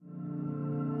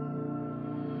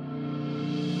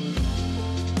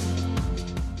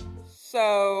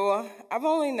So I've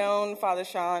only known Father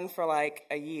Sean for like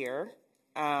a year,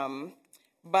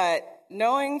 but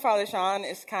knowing Father Sean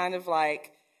is kind of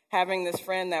like having this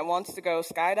friend that wants to go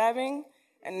skydiving,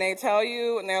 and they tell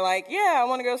you, and they're like, yeah, I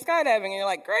want to go skydiving, and you're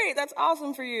like, great, that's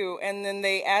awesome for you, and then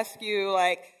they ask you,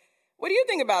 like, what do you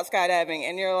think about skydiving?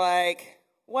 And you're like,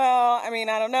 well, I mean,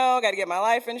 I don't know, got to get my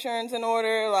life insurance in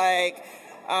order, like,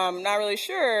 not really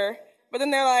sure. But then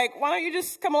they're like, why don't you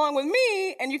just come along with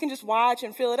me and you can just watch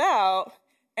and feel it out.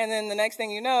 And then the next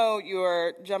thing you know,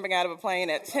 you're jumping out of a plane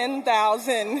at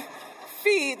 10,000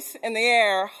 feet in the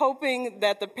air, hoping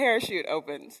that the parachute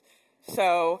opens.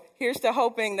 So here's to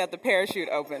hoping that the parachute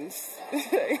opens.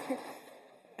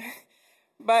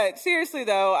 But seriously,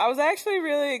 though, I was actually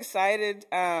really excited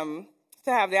to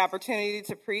have the opportunity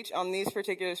to preach on these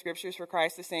particular scriptures for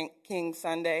Christ the King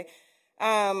Sunday.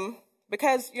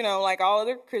 Because, you know, like all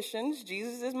other Christians,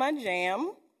 Jesus is my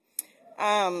jam.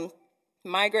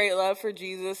 My great love for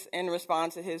Jesus in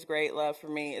response to his great love for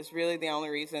me is really the only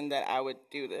reason that I would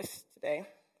do this today.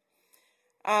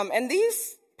 And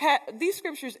these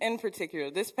scriptures in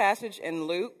particular, this passage in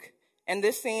Luke and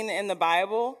this scene in the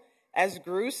Bible, as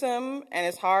gruesome and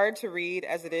as hard to read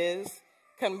as it is,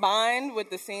 combined with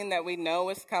the scene that we know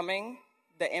is coming,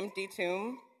 the empty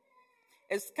tomb,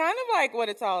 is kind of like what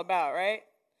it's all about, right?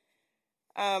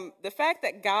 The fact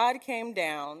that God came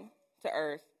down to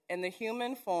earth in the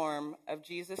human form of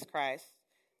Jesus Christ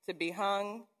to be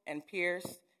hung and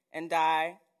pierced and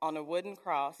die on a wooden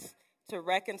cross to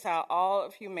reconcile all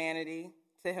of humanity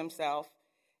to himself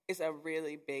is a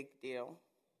really big deal.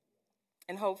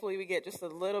 And hopefully we get just a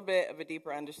little bit of a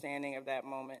deeper understanding of that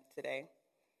moment today.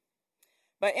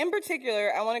 But in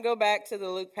particular, I want to go back to the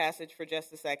Luke passage for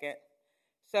just a second.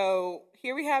 So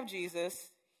here we have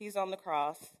Jesus. He's on the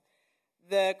cross.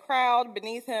 The crowd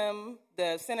beneath him,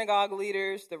 the synagogue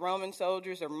leaders, the Roman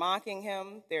soldiers are mocking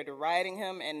him. They're deriding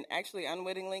him and actually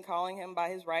unwittingly calling him by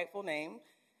his rightful name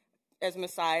as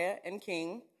Messiah and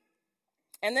King.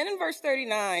 And then in verse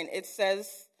 39, it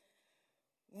says,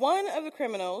 one of the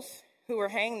criminals who were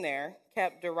hanged there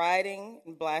kept deriding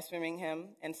and blaspheming him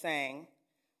and saying,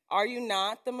 are you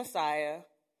not the Messiah?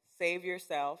 Save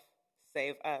yourself,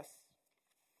 save us.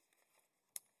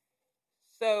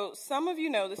 So some of you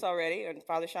know this already, and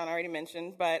Father Sean already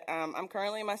mentioned, but I'm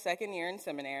currently in my second year in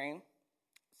seminary.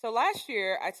 So last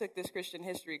year, I took this Christian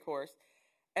history course,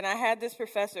 and I had this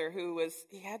professor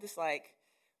he had this like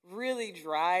really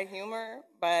dry humor,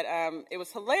 but it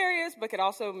was hilarious, but could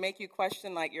also make you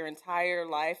question like your entire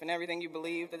life and everything you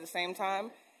believed at the same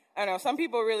time. I don't know, some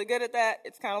people are really good at that.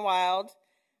 It's kind of wild.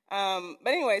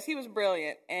 But anyways, he was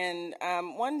brilliant. And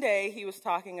one day he was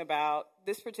talking about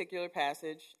this particular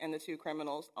passage and the two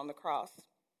criminals on the cross.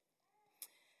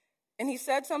 And he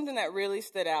said something that really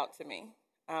stood out to me,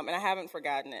 and I haven't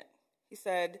forgotten it. He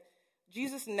said,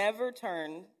 Jesus never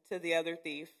turned to the other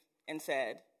thief and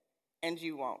said, and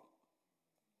you won't.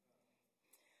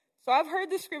 So I've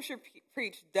heard this scripture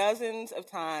preached dozens of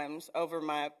times over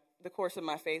the course of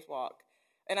my faith walk.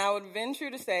 And I would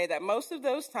venture to say that most of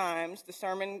those times, the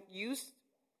sermon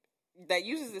that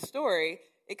uses this story,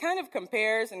 it kind of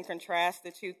compares and contrasts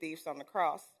the two thieves on the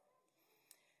cross.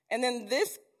 And then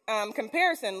this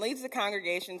comparison leads the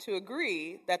congregation to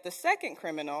agree that the second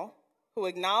criminal, who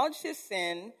acknowledged his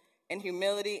sin and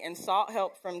humility and sought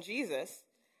help from Jesus,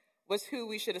 was who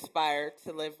we should aspire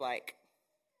to live like.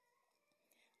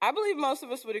 I believe most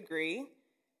of us would agree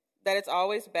that it's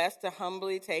always best to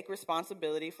humbly take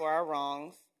responsibility for our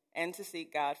wrongs and to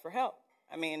seek God for help.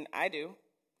 I mean, I do.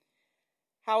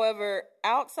 However,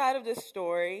 outside of this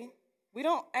story, we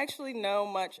don't actually know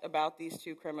much about these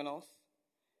two criminals.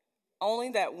 Only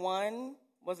that one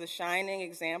was a shining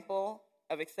example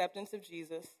of acceptance of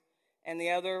Jesus, and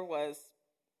the other was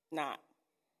not.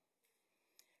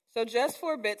 So just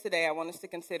for a bit today, I want us to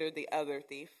consider the other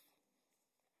thief.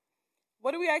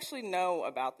 What do we actually know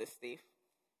about this thief?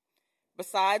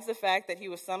 Besides the fact that he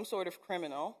was some sort of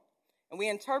criminal, and we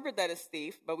interpret that as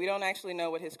thief, but we don't actually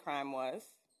know what his crime was.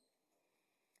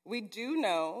 We do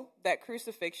know that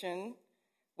crucifixion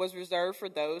was reserved for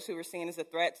those who were seen as a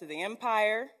threat to the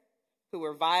empire, who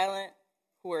were violent,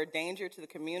 who were a danger to the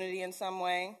community in some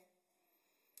way.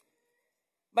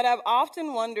 But I've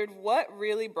often wondered what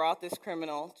really brought this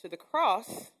criminal to the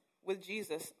cross with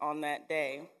Jesus on that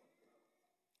day.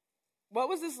 What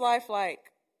was his life like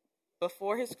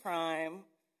before his crime,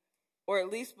 or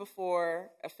at least before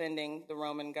offending the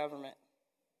Roman government?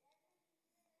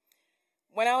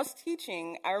 When I was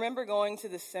teaching, I remember going to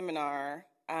the seminar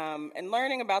and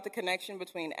learning about the connection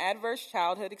between adverse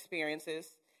childhood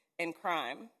experiences and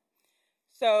crime.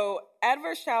 So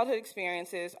adverse childhood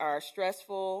experiences are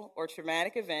stressful or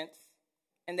traumatic events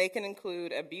and they can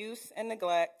include abuse and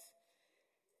neglect,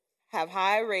 have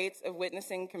high rates of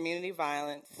witnessing community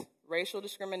violence, racial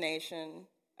discrimination,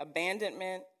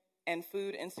 abandonment, and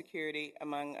food insecurity,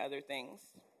 among other things.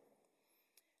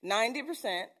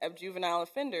 90% of juvenile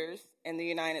offenders in the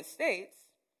United States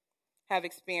have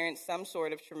experienced some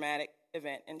sort of traumatic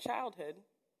event in childhood.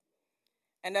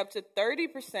 And up to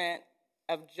 30%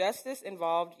 of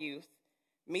justice-involved youth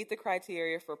meet the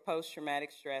criteria for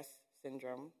post-traumatic stress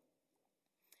syndrome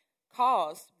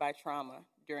caused by trauma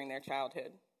during their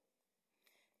childhood.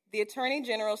 The Attorney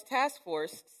General's task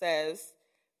force says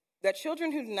that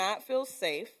children who do not feel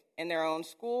safe in their own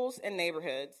schools and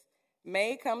neighborhoods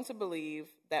may come to believe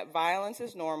that violence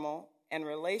is normal and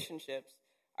relationships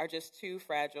are just too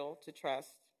fragile to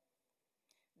trust.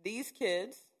 These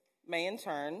kids may in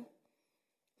turn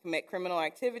commit criminal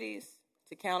activities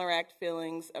to counteract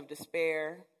feelings of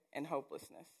despair and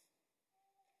hopelessness.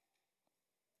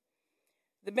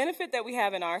 The benefit that we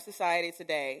have in our society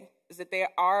today is that there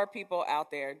are people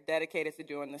out there dedicated to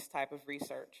doing this type of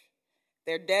research.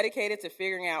 They're dedicated to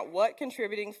figuring out what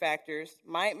contributing factors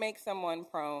might make someone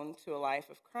prone to a life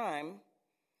of crime,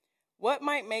 what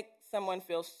might make someone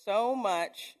feel so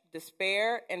much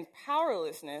despair and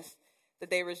powerlessness that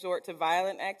they resort to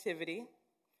violent activity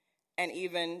and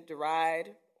even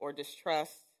deride or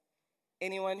distrust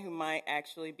anyone who might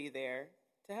actually be there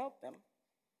to help them.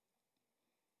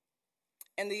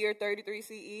 In the year 33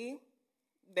 CE,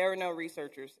 there were no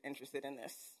researchers interested in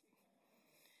this.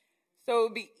 So it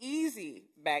would be easy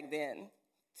back then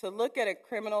to look at a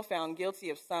criminal found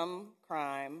guilty of some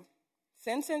crime,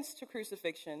 sentenced to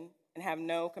crucifixion, and have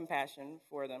no compassion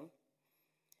for them.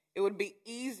 It would be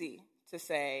easy to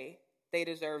say they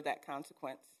deserve that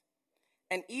consequence.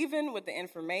 And even with the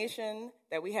information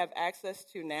that we have access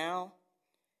to now,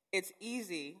 it's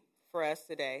easy for us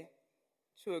today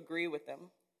to agree with them,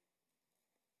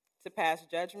 to pass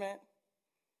judgment,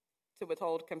 to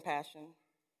withhold compassion,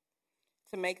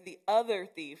 to make the other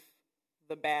thief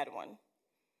the bad one,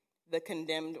 the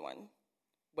condemned one,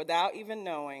 without even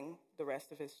knowing the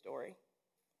rest of his story.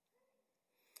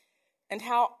 And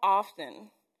how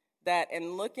often that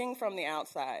in looking from the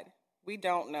outside, we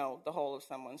don't know the whole of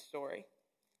someone's story.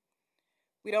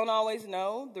 We don't always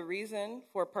know the reason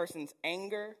for a person's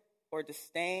anger or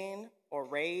disdain or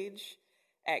rage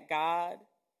at God,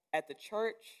 at the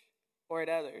church, or at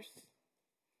others.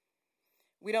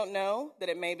 We don't know that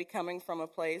it may be coming from a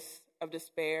place of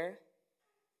despair,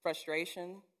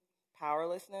 frustration,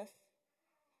 powerlessness.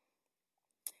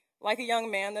 Like a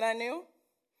young man that I knew,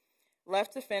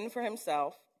 left to fend for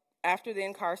himself after the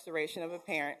incarceration of a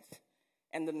parent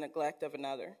and the neglect of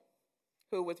another,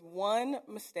 who with one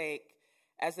mistake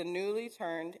as a newly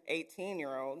turned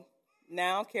 18-year-old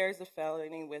now carries a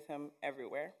felony with him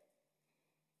everywhere.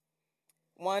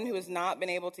 One who has not been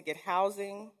able to get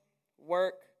housing,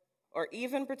 work, or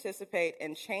even participate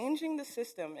in changing the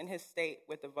system in his state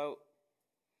with a vote.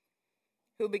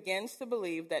 Who begins to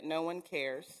believe that no one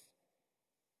cares,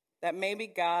 that maybe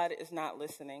God is not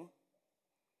listening.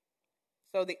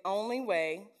 So the only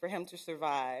way for him to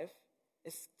survive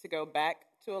is to go back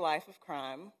to a life of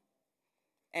crime,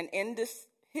 and in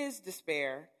his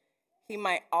despair, he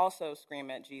might also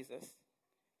scream at Jesus,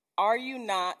 "Are you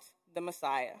not the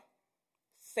Messiah?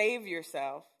 Save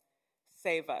yourself,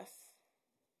 save us."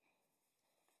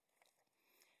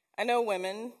 I know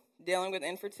women dealing with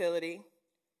infertility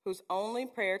whose only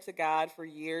prayer to God for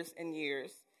years and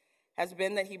years has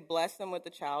been that he bless them with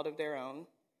a child of their own,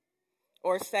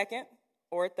 or a second,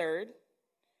 or a third,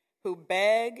 who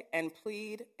beg and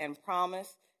plead and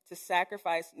promise to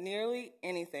sacrifice nearly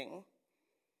anything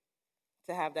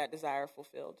to have that desire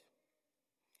fulfilled.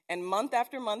 And month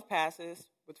after month passes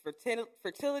with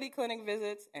fertility clinic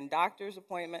visits and doctor's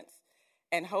appointments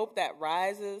and hope that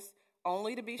rises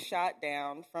only to be shot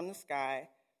down from the sky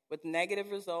with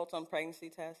negative results on pregnancy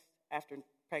test after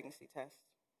pregnancy test.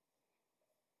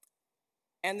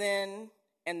 And then,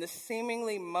 in the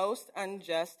seemingly most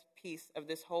unjust piece of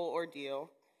this whole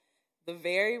ordeal, the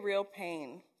very real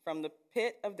pain from the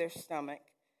pit of their stomach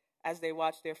as they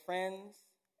watch their friends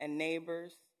and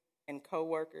neighbors and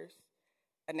coworkers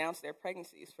announce their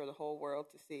pregnancies for the whole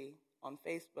world to see on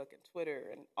Facebook and Twitter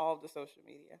and all of the social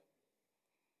media.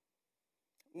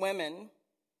 Women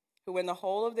who, in the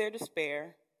whole of their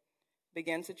despair,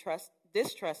 begin to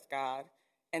distrust God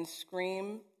and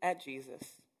scream at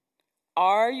Jesus,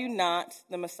 "Are you not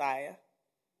the Messiah?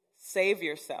 Save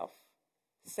yourself.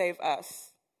 Save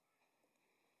us."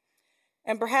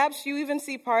 And perhaps you even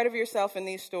see part of yourself in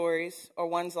these stories or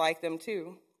ones like them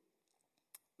too.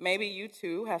 Maybe you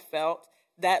too have felt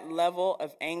that level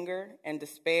of anger and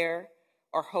despair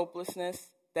or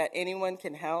hopelessness that anyone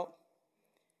can help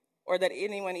or that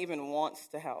anyone even wants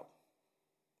to help.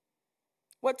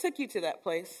 What took you to that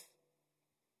place?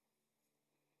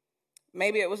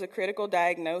 Maybe it was a critical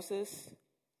diagnosis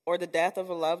or the death of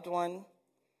a loved one,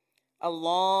 a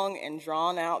long and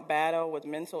drawn-out battle with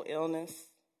mental illness,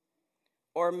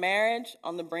 or a marriage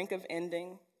on the brink of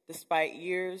ending despite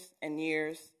years and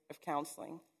years of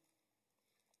counseling.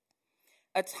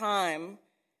 A time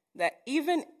that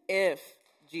even if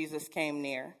Jesus came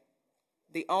near,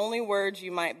 the only words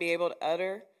you might be able to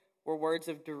utter were words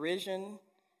of derision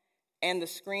and the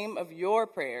scream of your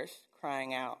prayers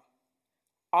crying out,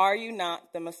 "Are you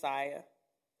not the Messiah?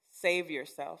 Save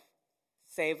yourself.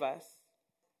 Save us."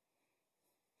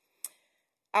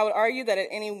 I would argue that at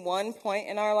any one point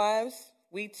in our lives,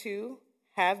 we too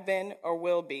have been or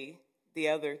will be the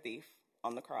other thief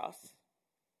on the cross.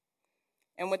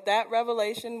 And with that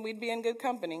revelation, we'd be in good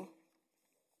company.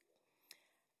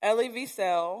 Elie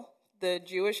Wiesel, the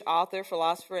Jewish author,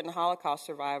 philosopher, and Holocaust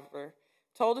survivor,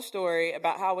 told a story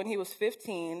about how when he was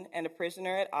 15 and a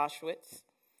prisoner at Auschwitz,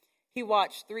 he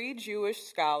watched 3 Jewish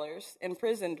scholars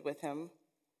imprisoned with him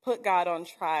put God on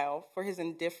trial for his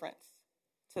indifference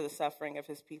to the suffering of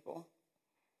his people.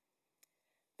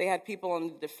 They had people on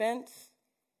the defense,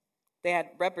 they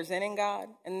had representing God,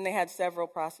 and then they had several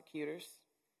prosecutors.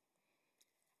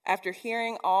 After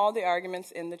hearing all the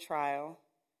arguments in the trial,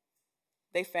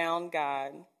 they found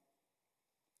God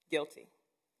guilty.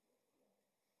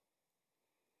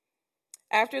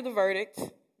 After the verdict,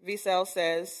 Wiesel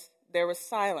says, there was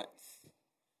silence.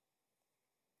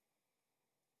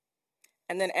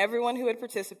 And then everyone who had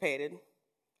participated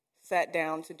sat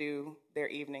down to do their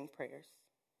evening prayers.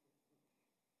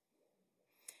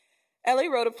 Elie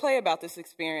wrote a play about this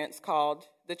experience called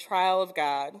The Trial of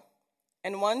God,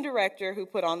 and one director who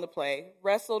put on the play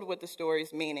wrestled with the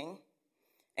story's meaning,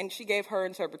 and she gave her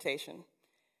interpretation.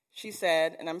 She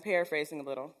said, and I'm paraphrasing a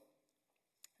little,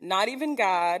 "Not even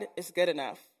God is good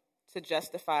enough to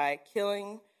justify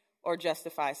killing or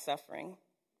justify suffering.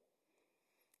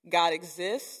 God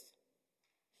exists,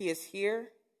 he is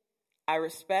here, I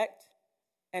respect,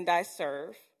 and I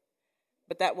serve,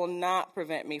 but that will not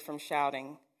prevent me from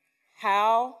shouting,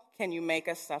 'How can you make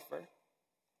us suffer?'"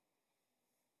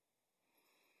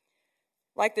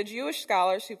 Like the Jewish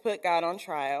scholars who put God on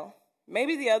trial,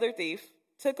 maybe the other thief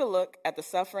took a look at the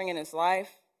suffering in his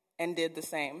life and did the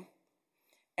same.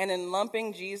 And in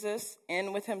lumping Jesus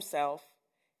in with himself,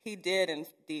 he did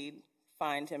indeed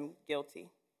find him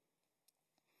guilty.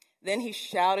 Then he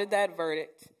shouted that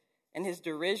verdict in his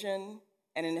derision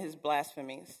and in his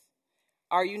blasphemies.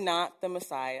 "Are you not the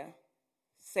Messiah?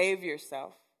 Save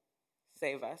yourself.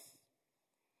 Save us."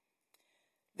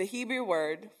 The Hebrew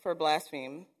word for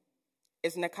blaspheme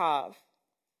is nakav,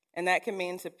 and that can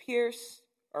mean to pierce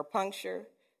or puncture,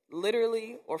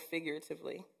 literally or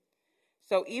figuratively.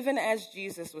 So even as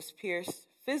Jesus was pierced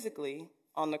physically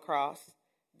on the cross,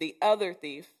 the other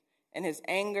thief, in his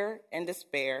anger and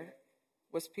despair,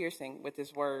 was piercing with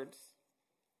his words.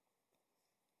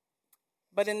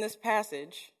 But in this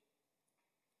passage,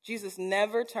 Jesus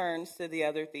never turns to the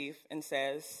other thief and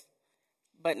says,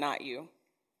 "But not you,"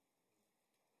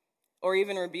 or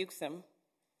even rebukes him.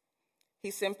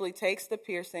 He simply takes the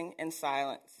piercing in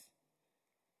silence.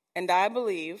 And I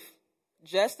believe,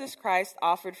 just as Christ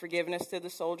offered forgiveness to the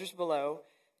soldiers below,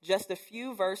 just a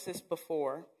few verses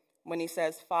before, when he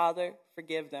says, "Father,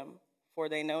 forgive them, for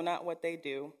they know not what they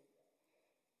do,"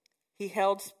 he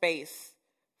held space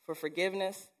for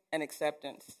forgiveness and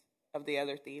acceptance of the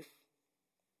other thief.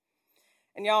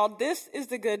 And y'all, this is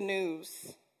the good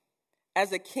news.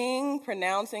 As a king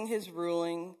pronouncing his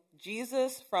ruling,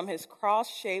 Jesus, from his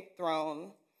cross-shaped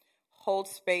throne,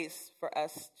 holds space for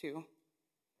us too.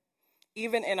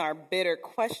 Even in our bitter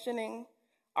questioning,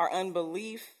 our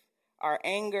unbelief, our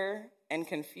anger, and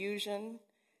confusion,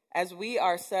 as we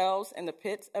ourselves in the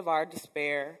pits of our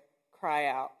despair cry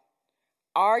out,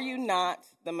 "Are you not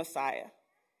the Messiah?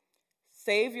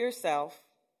 Save yourself,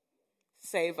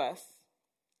 save us."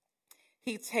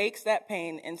 He takes that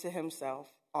pain into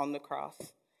himself on the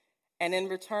cross. And in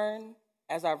return,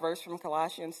 as our verse from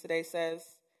Colossians today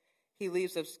says, he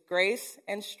leaves us grace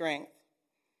and strength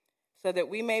so that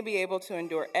we may be able to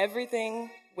endure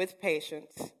everything with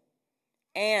patience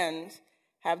and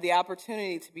have the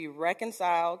opportunity to be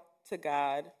reconciled to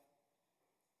God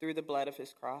through the blood of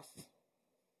his cross.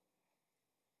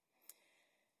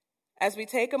 As we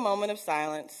take a moment of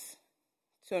silence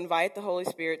to invite the Holy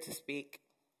Spirit to speak,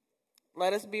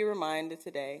 let us be reminded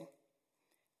today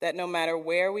that no matter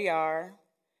where we are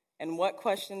and what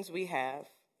questions we have,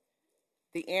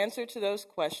 the answer to those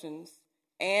questions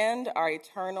and our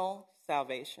eternal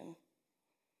salvation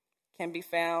can be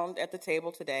found at the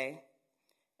table today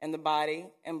in the body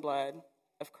and blood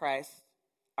of Christ,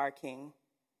 our King.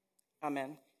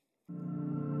 Amen.